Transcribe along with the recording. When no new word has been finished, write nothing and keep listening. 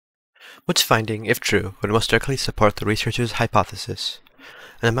Which finding, if true, would most directly support the researchers' hypothesis?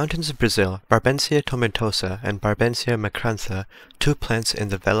 In the mountains of Brazil, Barbensia tomentosa and Barbensia macrantha, two plants in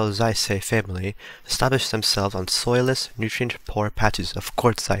the Veloziaceae family, established themselves on soilless, nutrient-poor patches of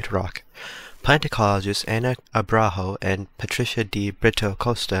quartzite rock. Plant ecologists Ana Abrajo and Patricia D. Brito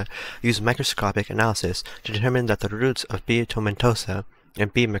Costa used microscopic analysis to determine that the roots of B. tomentosa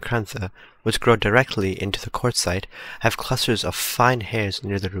and B. macrantha, which grow directly into the quartzite, have clusters of fine hairs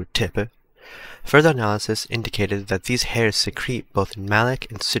near the root tip. Further analysis indicated that these hairs secrete both malic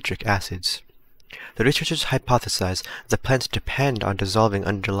and citric acids. The researchers hypothesized that plants depend on dissolving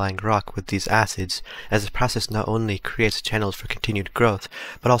underlying rock with these acids, as the process not only creates channels for continued growth,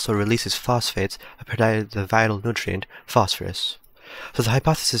 but also releases phosphates that provide the vital nutrient, phosphorus. So the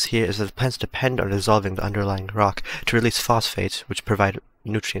hypothesis here is that the plants depend on dissolving the underlying rock to release phosphates, which provide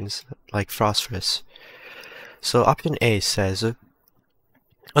nutrients like phosphorus. So option A says,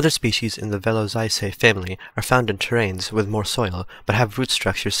 other species in the Veloziaceae family are found in terrains with more soil, but have root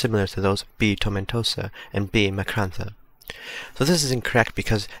structures similar to those of B. tomentosa and B. macrantha. So this is incorrect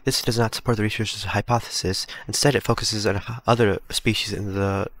because this does not support the researchers' hypothesis. Instead, it focuses on other species in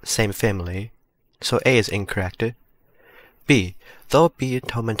the same family. So A is incorrect. B. Though B.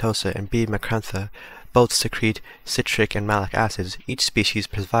 tomentosa and B. macrantha both secrete citric and malic acids, each species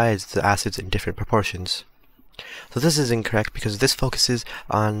provides the acids in different proportions. So this is incorrect because this focuses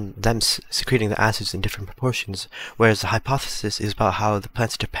on them secreting the acids in different proportions, whereas the hypothesis is about how the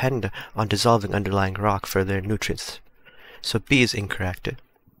plants depend on dissolving underlying rock for their nutrients. So B is incorrect.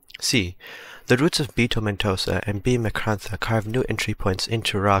 C. The roots of B. tomentosa and B. macrantha carve new entry points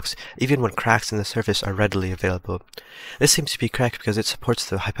into rocks even when cracks in the surface are readily available. This seems to be correct because it supports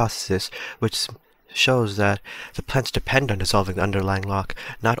the hypothesis, which shows that the plants depend on dissolving the underlying rock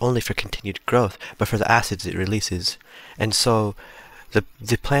not only for continued growth, but for the acids it releases. And so the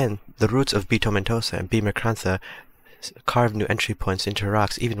roots of B. tomentosa and B. macrantha carve new entry points into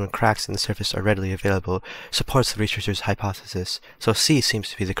rocks even when cracks in the surface are readily available, supports the researchers' hypothesis. So C seems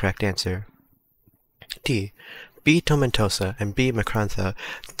to be the correct answer. D. B. tomentosa and B. macrantha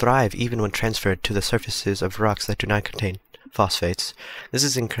thrive even when transferred to the surfaces of rocks that do not contain phosphates. This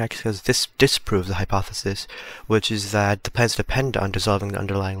is incorrect because this disproves the hypothesis, which is that the plants depend on dissolving the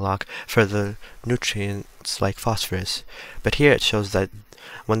underlying rock for the nutrients like phosphorus. But here it shows that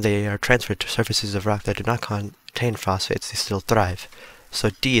when they are transferred to surfaces of rock that do not contain phosphates, they still thrive. So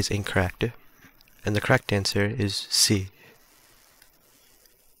D is incorrect, and the correct answer is C.